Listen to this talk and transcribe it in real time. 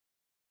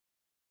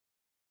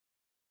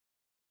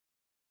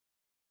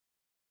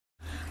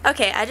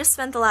Okay, I just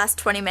spent the last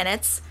 20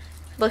 minutes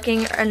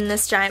looking in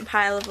this giant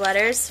pile of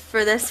letters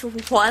for this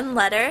one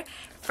letter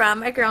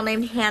from a girl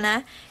named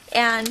Hannah,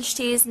 and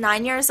she's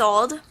 9 years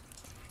old,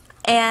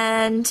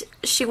 and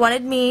she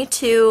wanted me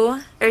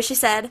to, or she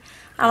said,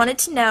 I wanted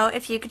to know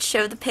if you could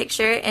show the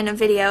picture in a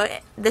video,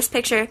 the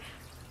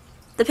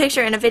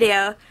picture in a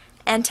video,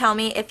 and tell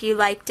me if you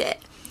liked it.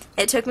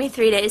 It took me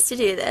 3 days to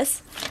do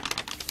this,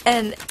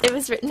 and it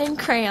was written in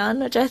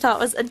crayon, which I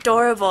thought was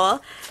adorable,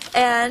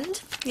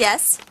 and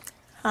yes,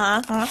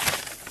 oh.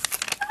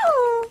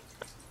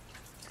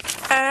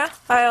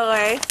 By the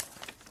way,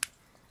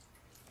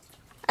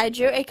 I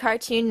drew a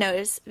cartoon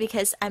nose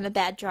because I'm a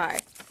bad drawer.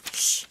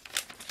 Shh.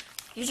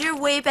 You drew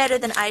way better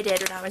than I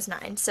did when I was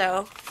 9,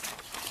 so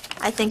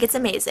I think it's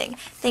amazing.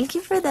 Thank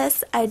you for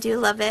this. I do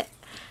love it.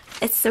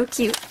 It's so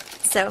cute.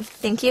 So,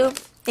 thank you.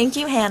 Thank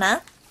you,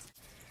 Hannah.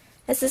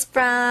 This is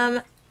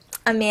from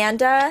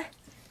Amanda,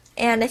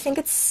 and I think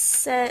it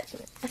said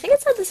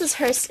this is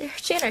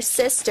she and her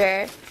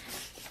sister,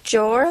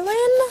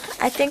 Jorlyn.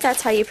 I think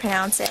that's how you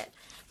pronounce it.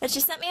 But she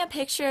sent me a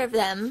picture of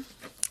them,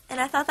 and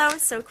I thought that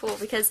was so cool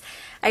because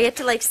I get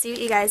to like see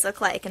what you guys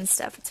look like and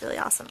stuff. It's really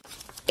awesome.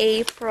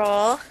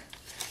 April.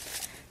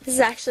 This is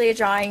actually a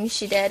drawing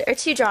she did, or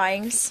 2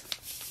 drawings.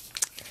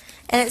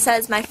 And it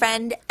says, my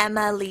friend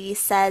Emily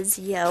says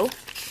yo.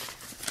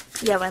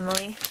 Yo,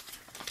 Emily.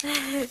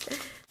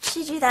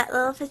 She drew that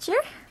little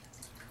picture,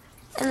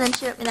 and then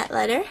she wrote me that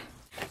letter.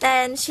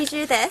 Then she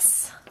drew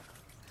this,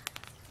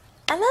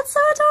 and that's so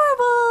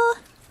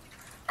adorable.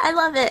 I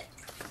love it.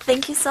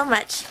 Thank you so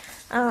much,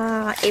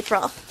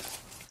 April.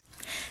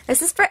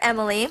 This is for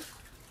Emily.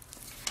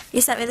 You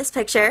sent me this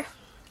picture,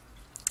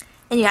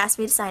 and you asked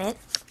me to sign it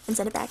and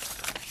send it back.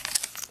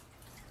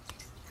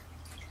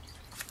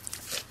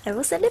 I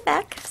will send it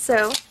back,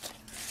 so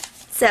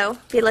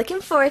be looking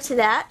forward to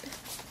that,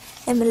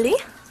 Emily.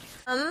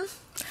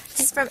 This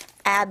is from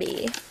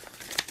Abby.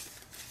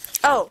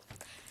 Oh,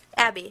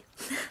 Abby.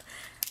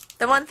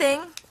 The one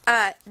thing,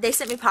 they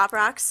sent me Pop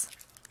Rocks.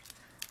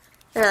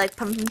 They're like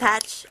pumpkin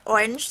patch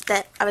orange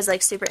that I was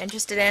like super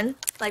interested in,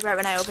 like right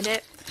when I opened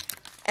it.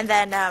 And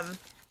then,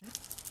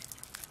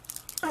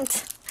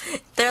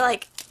 they're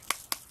like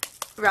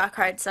rock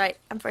hard, so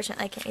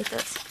unfortunately I can't eat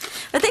those.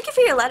 But thank you for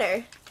your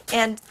letter,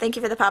 and thank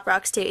you for the Pop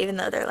Rocks too, even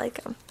though they're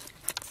like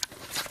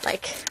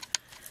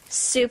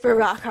super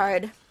rock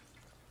hard.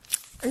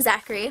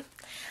 Zachary,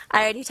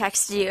 I already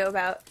texted you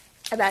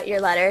about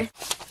your letter.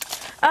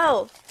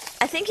 Oh,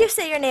 I think you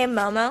say your name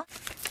Momo.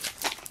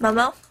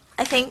 Momo,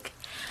 I think.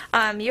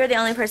 You're the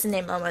only person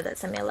named Momo that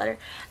sent me a letter.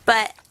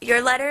 But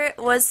your letter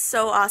was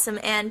so awesome,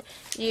 and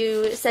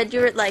you said you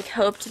were like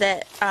hoped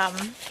that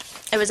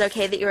it was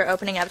okay that you were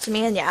opening up to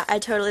me, and yeah,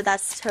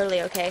 that's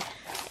totally okay.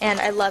 And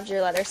I loved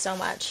your letter so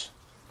much.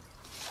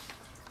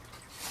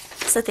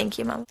 So thank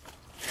you, Mom.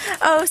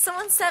 Oh,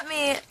 someone sent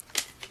me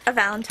a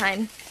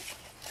Valentine.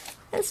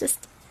 It's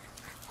just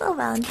a little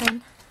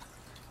Valentine.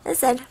 It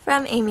said,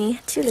 from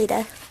Amy to Leda.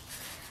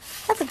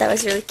 I thought that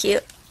was really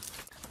cute.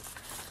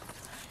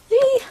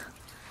 Whee!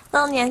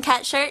 Little Nyan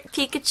Cat shirt,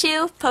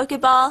 Pikachu,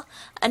 Pokeball,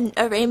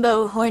 a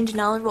rainbow horned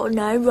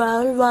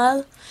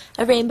narwhal,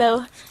 a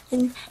rainbow,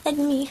 and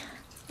me,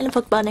 and a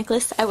Pokeball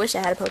necklace. I wish I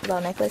had a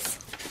Pokeball necklace.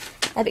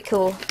 That'd be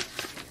cool.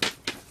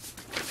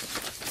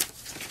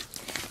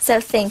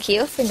 So thank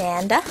you,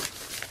 Fernanda.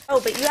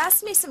 Oh, but you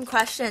asked me some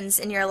questions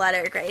in your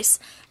letter, Grace.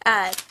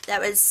 That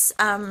was,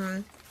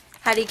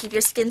 how do you keep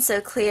your skin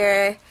so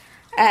clear?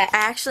 I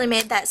actually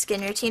made that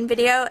skin routine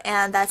video,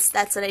 and that's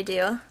what I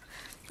do.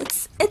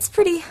 It's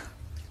pretty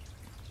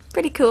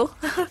cool.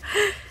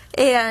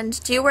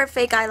 And do you wear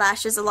fake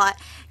eyelashes a lot?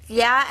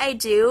 Yeah, I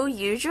do,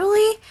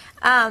 usually.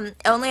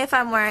 Only if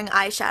I'm wearing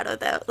eyeshadow,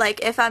 though.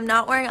 Like, if I'm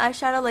not wearing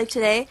eyeshadow, like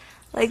today,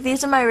 like,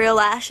 these are my real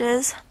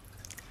lashes.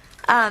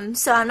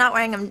 So I'm not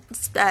wearing them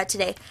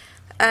today.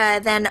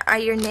 Then, are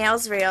your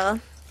nails real?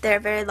 They're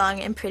very long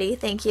and pretty,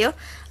 thank you.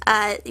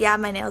 Yeah,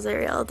 my nails are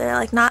real. They're,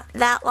 like, not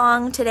that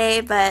long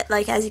today, but,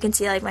 like, as you can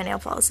see, like, my nail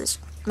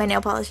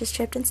polish is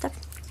chipped and stuff.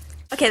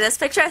 Okay, this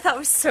picture I thought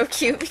was so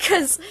cute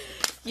because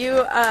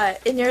you,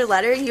 in your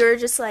letter, you were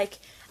just like,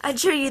 I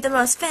drew you the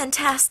most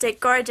fantastic,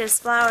 gorgeous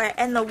flower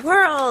in the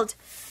world.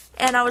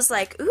 And I was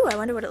like, ooh, I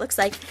wonder what it looks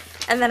like.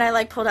 And then I,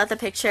 like, pulled out the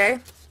picture,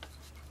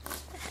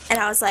 and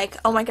I was like,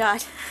 oh my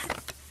god.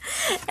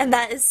 And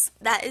that is,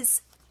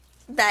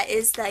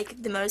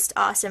 like, the most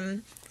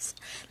awesome,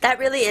 that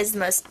really is the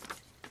most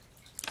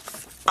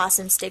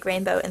awesome stick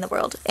rainbow in the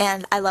world.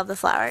 And I love the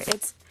flower.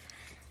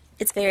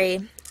 It's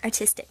very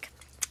artistic.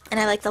 And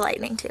I like the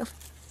lightning, too.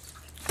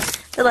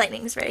 The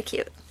lightning is very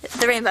cute.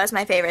 The rainbow is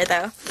my favorite,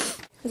 though.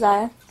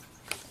 Zaya?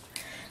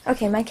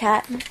 Okay, my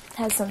cat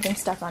has something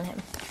stuck on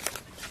him.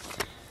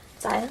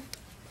 Zaya?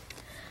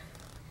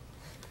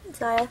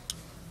 Zaya?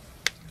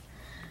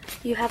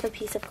 You have a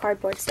piece of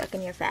cardboard stuck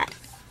in your fat.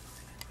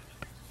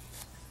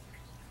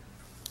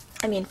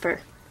 I mean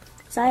fur.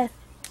 Zaya?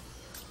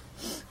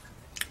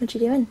 What you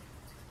doing?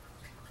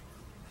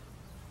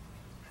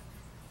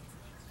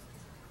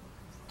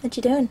 What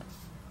you doing?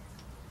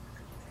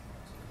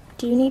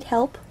 Do you need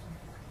help?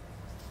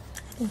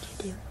 I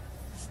think you do.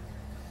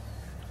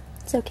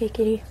 It's okay,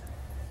 kitty.